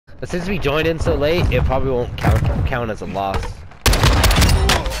But since we joined in so late, it probably won't count as a loss.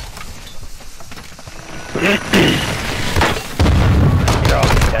 They're all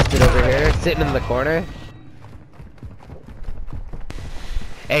contested over here, sitting in the corner.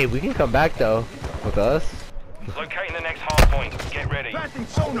 Hey, we can come back though, with us. Locating the next hard point. Get ready.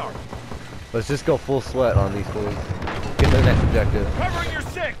 Sonar. Let's just go full sweat on these fools. Get to the next objective. Covering your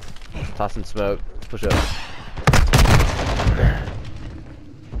six. Tossing smoke. Push up.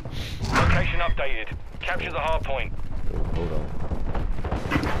 Location updated. Capture the hard point. Oh, hold on.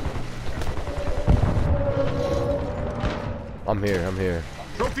 I'm here, I'm here.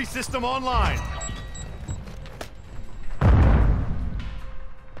 Trophy system online.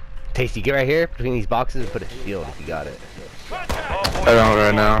 Tasty, get right here between these boxes and put a shield if you got it. I don't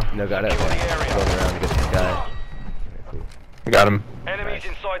right now. No, got it. Going around to get this guy. I got him. Enemies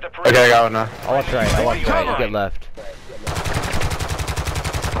inside the perimeter. Okay, I got one now. I'll watch right, I'll watch right, you get left.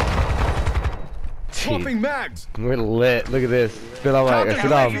 Swapping mags. We're lit, look at this. Spit on my,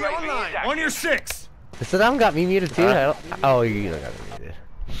 Saddam. On your six. Saddam got me muted too? Oh, you don't got me muted.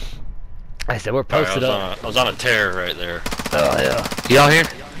 I said we're posted up. I was on a tear right there. Oh, yeah. Y'all here?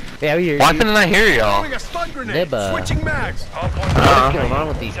 Yeah, we hear you. Why couldn't I hear y'all? A stun grenade. Nibba. Switching mags. What's going on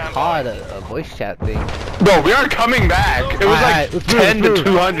with these COD voice chat things? Bro, we aren't coming back. It was Alright, like let's move, 10 to let's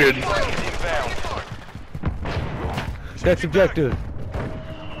 200. Next objective.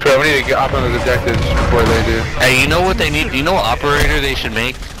 Bro, we need to get up on those objectives before they do. Hey, you know what they need? You know what operator they should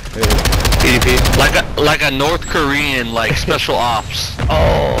make? PDP. Like a North Korean like special ops.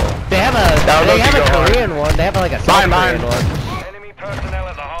 Oh, they have a Korean one. They have like a South Korean one. Enemy personnel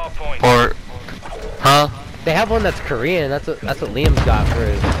at the hard point. Or, huh? They have one that's Korean. That's what Liam's got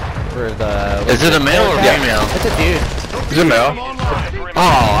for the. Is it a male or female? It's a dude. He's a male.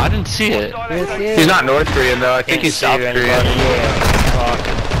 Oh, I didn't see it. He's not North Korean though. I think he's South Korean.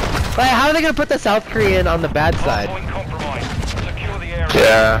 But how are they gonna put the South Korean on the bad side?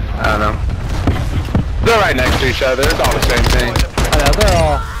 Yeah, I don't know. They're right next to each other. It's all the same thing. I know, they're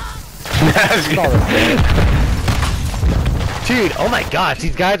all. It's all the same. Dude, oh my gosh,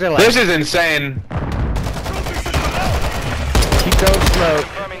 these guys are like. This is insane. Keep throwing smoke.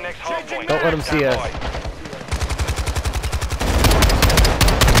 Don't let them see us.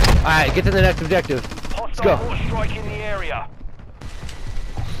 Alright, get to the next objective. Let's go.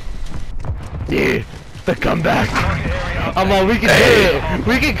 Dude, the comeback. I'm on, we can do it.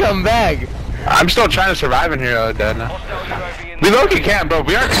 We can come back. I'm still trying to survive in here, though, Dad. We low-key can't, bro.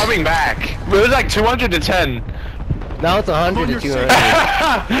 We are coming back. It was like 200 to 10. Now it's 100 to 200.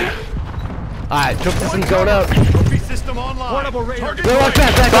 Alright, trophy system's going up. Trophy system online. Go watch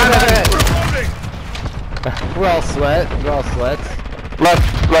back. We're all sweat. We're all sweats.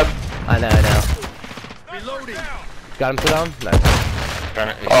 Left. I know. Reloading. Got him, Saddam? Nice.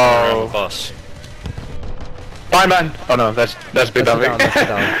 Oh. Bus. Fine. Oh no, that's big dummy.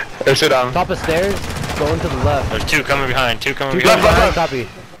 There's Saddam. Top of stairs, going to the left. There's two coming behind. Two coming Left. behind. Copy.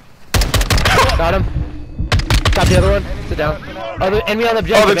 Got him. Got the other one. Sit down. Oh, the enemy on the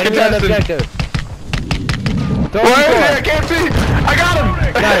objective. Oh, enemy on the objective. Where is he? I can't see. I got him.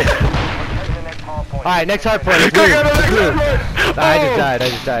 Nice. Alright, next hard point. Let's move. I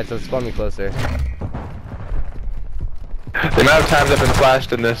just died, so spawn me closer. The amount of times I've been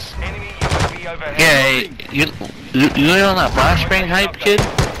flashed in this. Yeah, you on that flashbang hype, kid?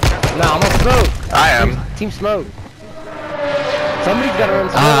 No, I'm on smoke. I am. Team smoke. Somebody's gotta run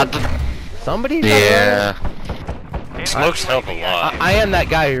smoke. Somebody's gotta run. Smokes help a lot. I am that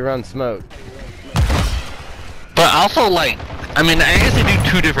guy who runs smoke. But also, like, I mean, I guess they do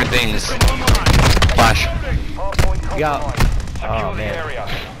two different things. Flash. Yeah. Oh man.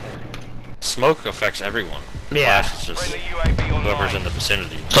 Smoke affects everyone. Yeah. Flash is just whoever's in the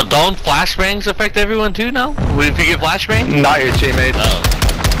vicinity. So don't flashbangs affect everyone too now? What if you get flashbang? Not your teammates.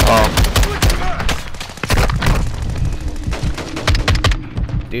 Oh.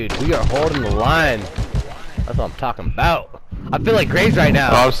 Dude, we are holding the line. That's what I'm talking about. I feel like Graves right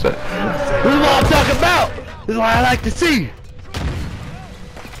now. Oh, This is what I'm talking about. This is what I like to see.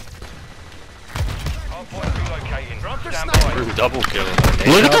 Double kill.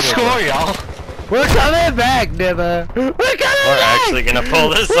 Look at the score, y'all. We're coming back, Nibba. We're coming back. We're actually gonna pull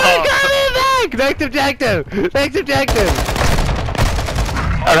this off. We're coming back. Next objective. Next objective.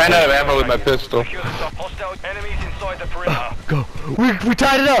 I ran out of ammo with my pistol. Go. We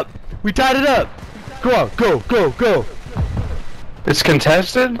tied it up. We tied it up. Go on. Go. It's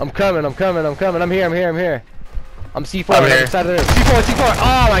contested? I'm coming. I'm here. I'm C4 I'm on the here. other side of the C4.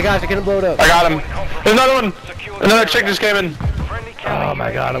 Oh my gosh, I couldn't blow it up. I got him. There's another one. Another chick just came in. Oh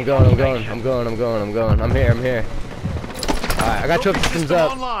my god, I'm going. I'm here. Alright, I got your systems System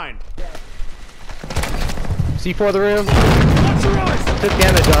up. online. C4 the room. Watch your eyes. Took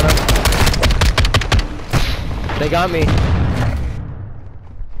damage on him. They got me.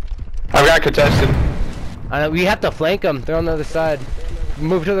 I've got contested. I know, we have to flank them. They're on the other side.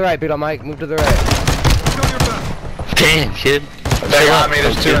 Move to the right, Big on Mike. Move to the right. Show your back. Damn, kid. They got me.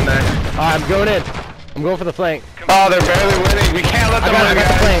 There's 2 in there. Alright, I'm going in. I'm going for the flank. Oh, they're barely winning. We can't let I them got win, the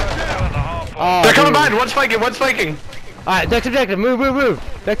guys. flank. Oh, They're coming dude. behind. One's flanking. One's flanking. Alright, next objective. Move, move, move.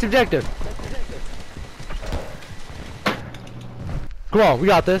 Next objective. Come on, we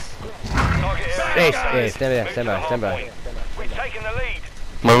got this. Ace, stand by, stand by, stand by. We've taken the lead.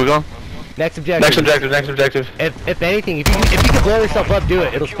 Where we going? Next objective. Next objective. Next objective. If anything, if you can blow yourself up, do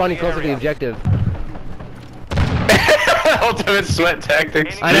it. It'll spawn you closer to the objective. Ultimate sweat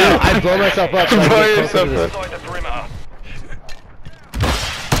tactics. I know, I blow myself up so I Blow can get yourself closer to up. this. Inside the perimeter.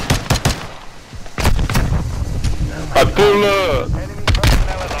 Abdullah. Enemy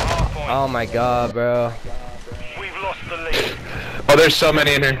personnel at the hard point. Oh my god, bro. We've lost the lead. Oh, there's so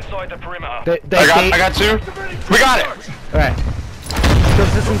many in here. Inside the perimeter. I got 2. We got it. Alright. Kill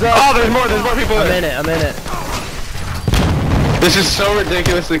systems up. Oh, there's more people I'm there. in it, I'm in it. This is so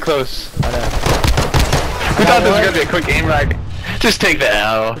ridiculously close. I know. We thought this was one. gonna be a quick game ride. Just take the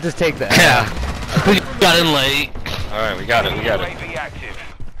L. Just take that. Yeah. We got in late. Alright, we got it, we got it. UAV active.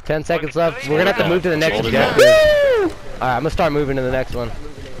 10 seconds left. We're gonna have to move to the next Hold it objective. Alright, I'm gonna start moving to the next one.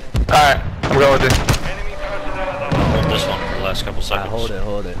 Alright, I'm going with it. Enemy personnel at the hard Hold this one for the last couple seconds. Hold it,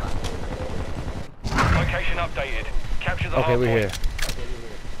 hold it. point. Location updated. Capture the Okay, hard we're point. here.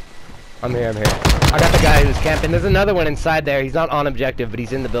 I'm here, I'm here. I got the guy who's camping. There's another one inside there. He's not on objective, but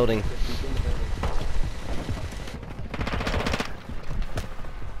he's in the building.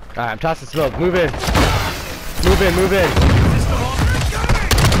 Alright, I'm tossing smoke. Move in. Move in, move in.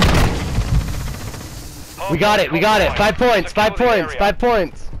 We got it, we got it. 5 points, 5 points, 5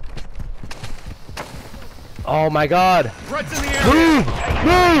 points. Oh my god. Threats in the area. Move!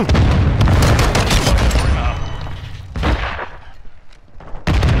 Move!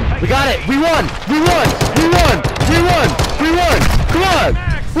 We got it! We won! We won! We won! We won! We won! Come on!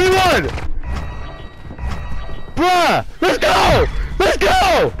 We won! Bruh! Let's go! Let's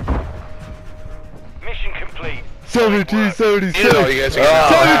go! Mission complete. 1776! You know, you guys are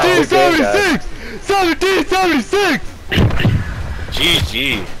gonna 1776! 1776!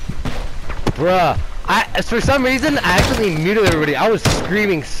 GG. Bruh. For some reason, I actually muted everybody. I was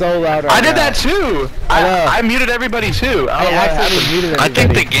screaming so loud right I did now. that too. I know. I muted everybody too. I actually muted I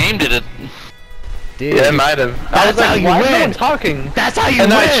everybody. think the game did it. Dude. Yeah, it might have. I was That's how like, you why is no win. one talking? That's how you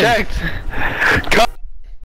And win! I checked.